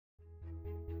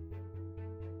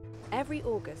Every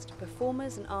August,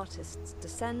 performers and artists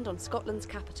descend on Scotland's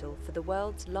capital for the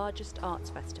world's largest arts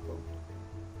festival.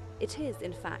 It is,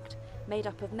 in fact, made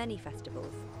up of many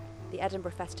festivals: the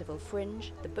Edinburgh Festival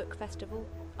Fringe, the Book Festival,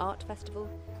 Art Festival,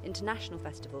 International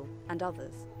Festival, and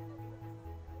others.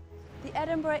 The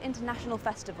Edinburgh International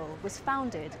Festival was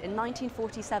founded in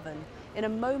 1947 in a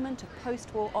moment of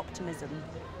post-war optimism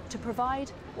to provide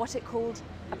what it called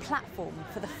a platform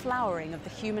for the flowering of the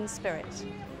human spirit.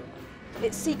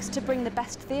 It seeks to bring the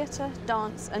best theatre,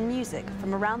 dance and music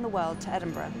from around the world to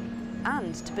Edinburgh,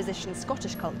 and to position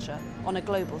Scottish culture on a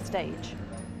global stage.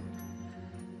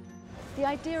 The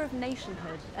idea of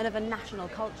nationhood and of a national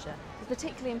culture is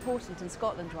particularly important in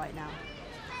Scotland right now.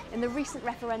 In the recent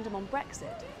referendum on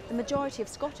Brexit, the majority of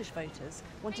Scottish voters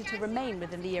wanted to remain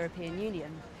within the European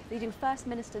Union, leading First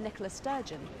Minister Nicola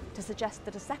Sturgeon to suggest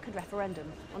that a second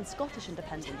referendum on Scottish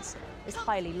independence is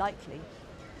highly likely.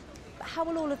 But how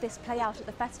will all of this play out at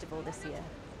the festival this year?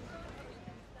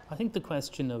 I think the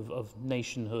question of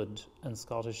nationhood and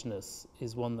Scottishness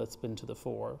is one that's been to the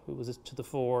fore. It was to the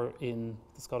fore in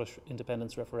the Scottish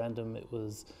independence referendum, it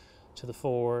was to the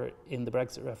fore in the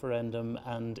Brexit referendum,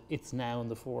 and it's now in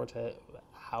the fore to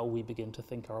how we begin to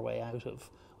think our way out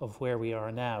of where we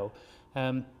are now.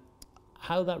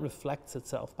 How that reflects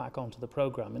itself back onto the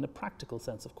programme, in a practical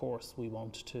sense, of course, we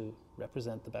want to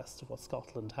represent the best of what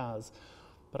Scotland has.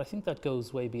 But I think that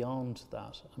goes way beyond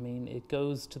that. I mean, it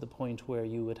goes to the point where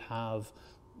you would have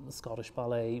the Scottish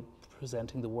Ballet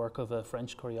presenting the work of a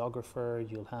French choreographer,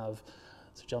 you'll have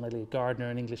Sir John Eliot Gardner,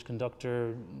 an English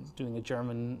conductor, doing a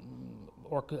German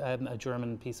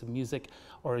piece of music,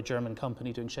 or a German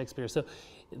company doing Shakespeare. So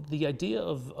the idea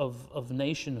of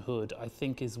nationhood, I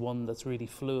think, is one that's really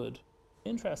fluid.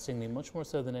 Interestingly, much more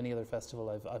so than any other festival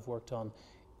I've worked on,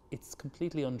 it's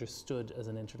completely understood as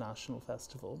an international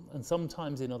festival. And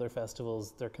sometimes in other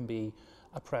festivals there can be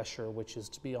a pressure which is,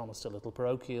 to be honest, a little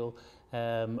parochial,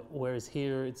 whereas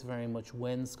here it's very much,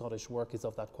 when Scottish work is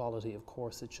of that quality, of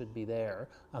course it should be there,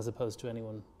 as opposed to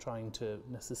anyone trying to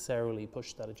necessarily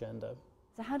push that agenda.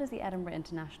 So how does the Edinburgh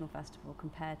International Festival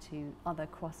compare to other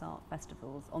cross-art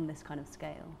festivals on this kind of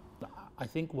scale? I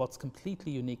think what's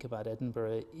completely unique about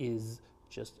Edinburgh is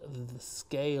just the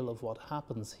scale of what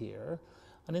happens here,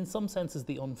 and in some senses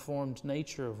the unformed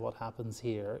nature of what happens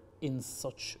here in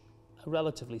such a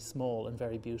relatively small and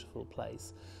very beautiful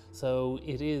place. So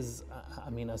it is, I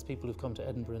mean, as people who've come to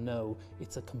Edinburgh know,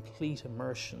 it's a complete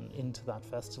immersion into that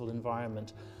festival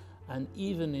environment. And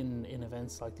even in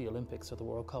events like the Olympics or the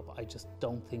World Cup, I just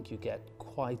don't think you get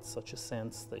quite such a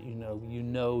sense that you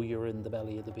know you're in the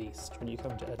belly of the beast when you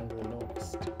come to Edinburgh in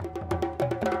August.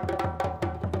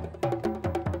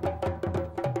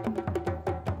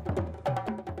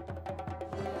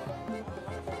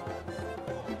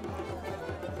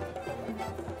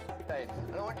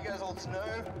 And I want you guys all to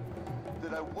know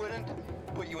that I wouldn't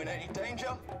put you in any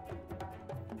danger.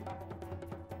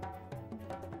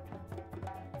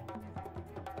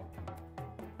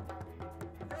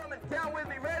 Come and count with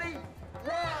me, ready?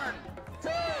 1, 2,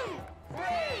 3!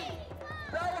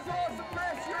 That was awesome,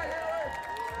 Chris, you're a hero!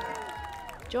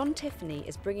 John Tiffany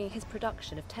is bringing his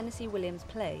production of Tennessee Williams'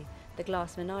 play, The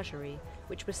Glass Menagerie,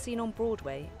 which was seen on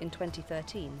Broadway in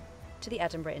 2013, to the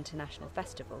Edinburgh International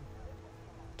Festival.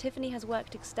 Tiffany has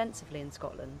worked extensively in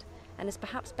Scotland and is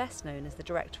perhaps best known as the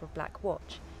director of Black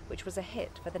Watch, which was a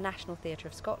hit for the National Theatre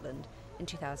of Scotland in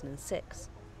 2006.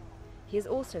 He is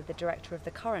also the director of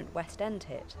the current West End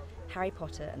hit, Harry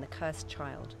Potter and the Cursed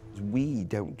Child. We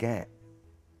don't get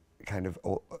kind of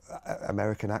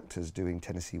American actors doing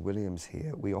Tennessee Williams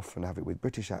here. We often have it with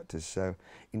British actors. So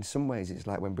in some ways it's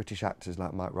like when British actors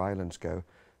like Mike Rylance go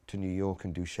to New York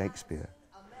and do Shakespeare,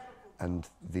 and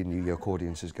the New York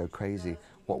audiences go crazy.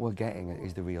 What we're getting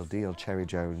is the real deal. Cherry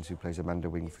Jones, who plays Amanda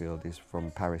Wingfield, is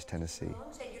from Paris, Tennessee.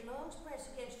 Your lungs press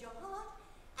against your heart,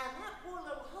 and that poor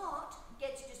little heart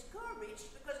gets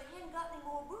discouraged because it hasn't got any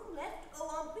more room left to go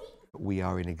on beat. We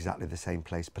are in exactly the same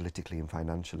place politically and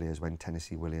financially as when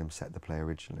Tennessee Williams set the play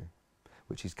originally,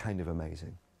 which is kind of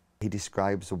amazing. He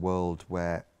describes a world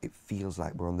where it feels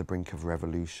like we're on the brink of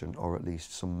revolution, or at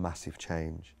least some massive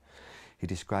change. He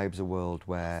describes a world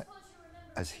where,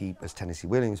 as Tennessee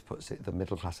Williams puts it, the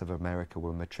middle class of America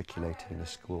were matriculated in a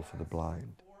school for the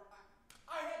blind.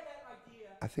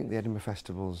 I think the Edinburgh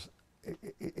Festival's,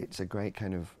 it's a great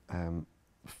kind of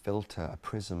filter, a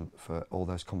prism for all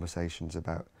those conversations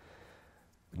about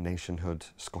nationhood,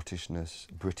 Scottishness,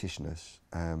 Britishness.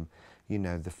 You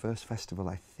know, the first festival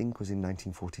I think was in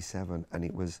 1947, and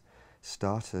it was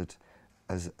started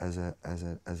as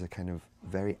a kind of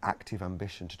very active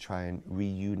ambition to try and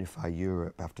reunify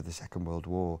Europe after the Second World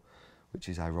War, which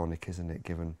is ironic, isn't it,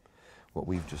 given what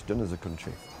we've just done as a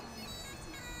country.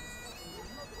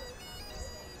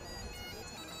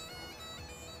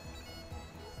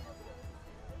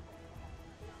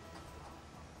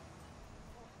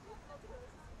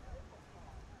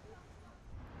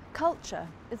 Culture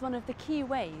is one of the key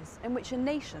ways in which a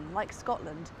nation like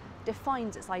Scotland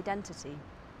defines its identity.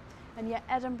 And yet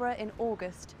Edinburgh in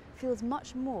August feels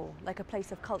much more like a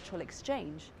place of cultural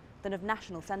exchange than of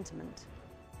national sentiment.